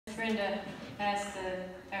Brenda asked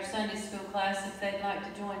our Sunday school class if they'd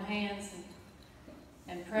like to join hands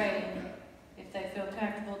and pray. If they feel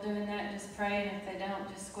comfortable doing that, just pray, and if they don't,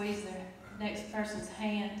 just squeeze their next person's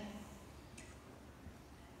hand.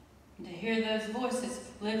 And to hear those voices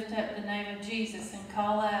lift up the name of Jesus and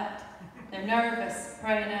call out. They're nervous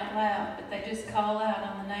praying out loud, but they just call out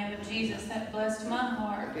on the name of Jesus. That blessed my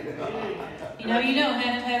heart. You know, you don't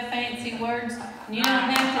have to have fancy words. You don't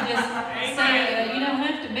have to just say, you don't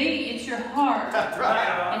have to be. It's your heart. That's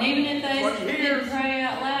right. And even if they didn't pray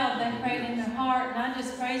out loud, they prayed in their heart. And I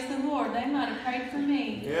just praise the Lord. They might have prayed for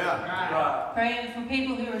me. Yeah. Right. Praying for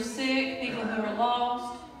people who are sick, people who are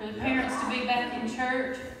lost, for the parents to be back in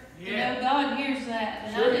church. You know, God hears that,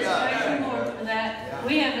 and I just praise the Lord for that. Yeah.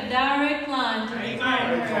 We have a direct line to the throne,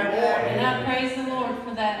 and I praise the Lord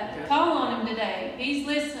for that. Call on Him today. He's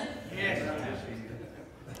listening. Yes.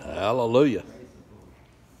 Hallelujah.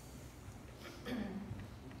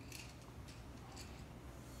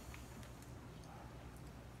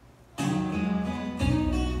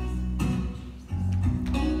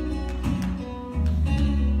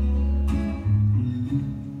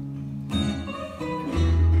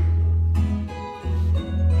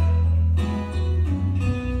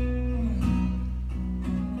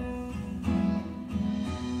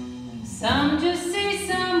 Some just see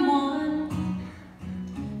someone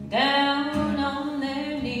down on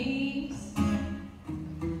their knees,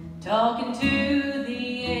 talking to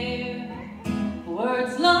the air,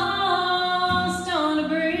 words lost on a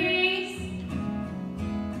breeze.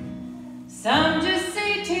 Some just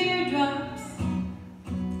see teardrops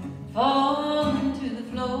falling to the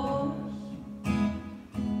floor,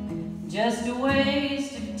 just a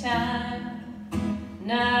waste of time,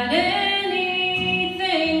 not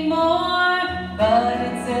anything more. But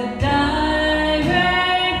it's a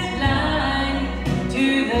direct line to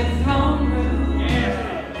the throne room.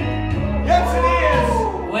 Yes, it is.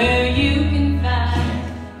 Where you can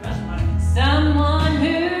find someone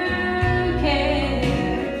who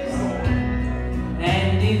cares.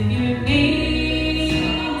 And if you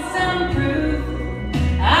need some proof,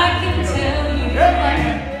 I can tell you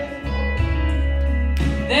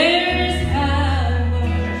there's power.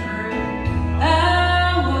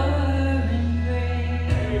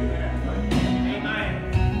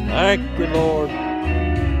 Thank you, Lord.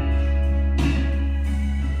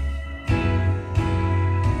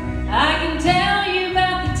 I can tell you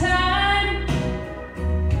about the time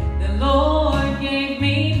the Lord gave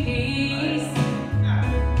me peace.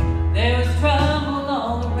 There was trouble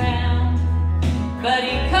all around, but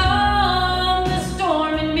He calmed the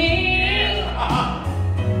storm in me.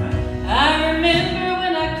 I remember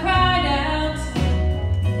when I cried out,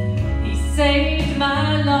 He saved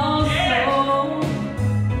my lost soul.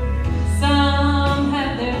 Some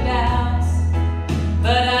have their doubts,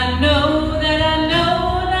 but I know that I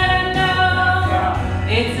know that I know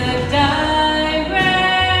it's a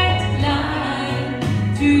direct line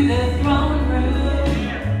to the throne room.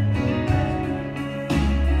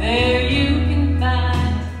 There you can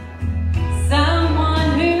find someone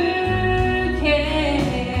who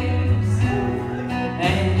cares.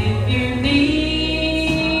 And if you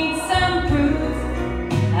need some proof,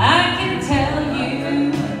 I can tell you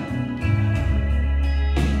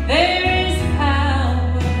there is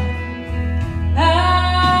power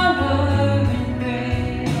in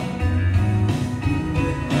prayer.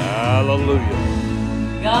 Hallelujah.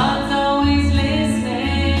 God's always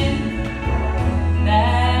listening.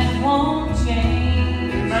 That won't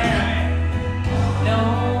change.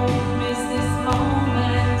 Don't miss this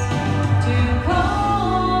moment to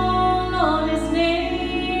call on His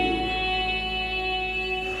name.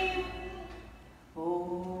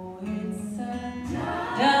 Oh, it's a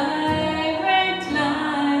direct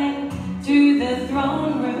line to the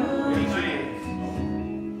throne room.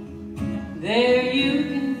 There you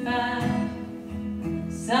can find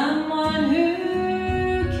someone who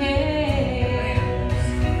cares.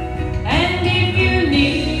 And if you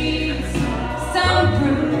need some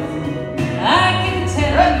proof, I can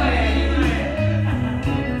tell you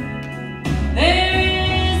there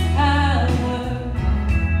is power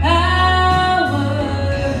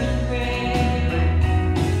in prayer.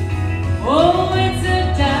 Oh, it's a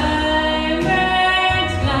direct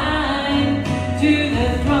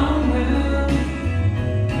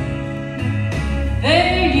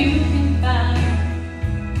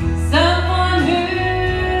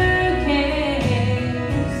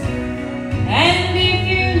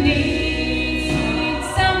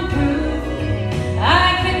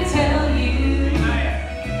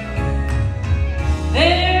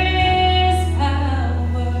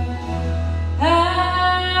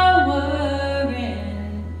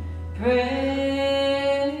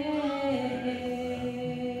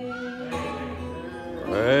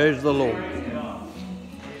Praise the Lord.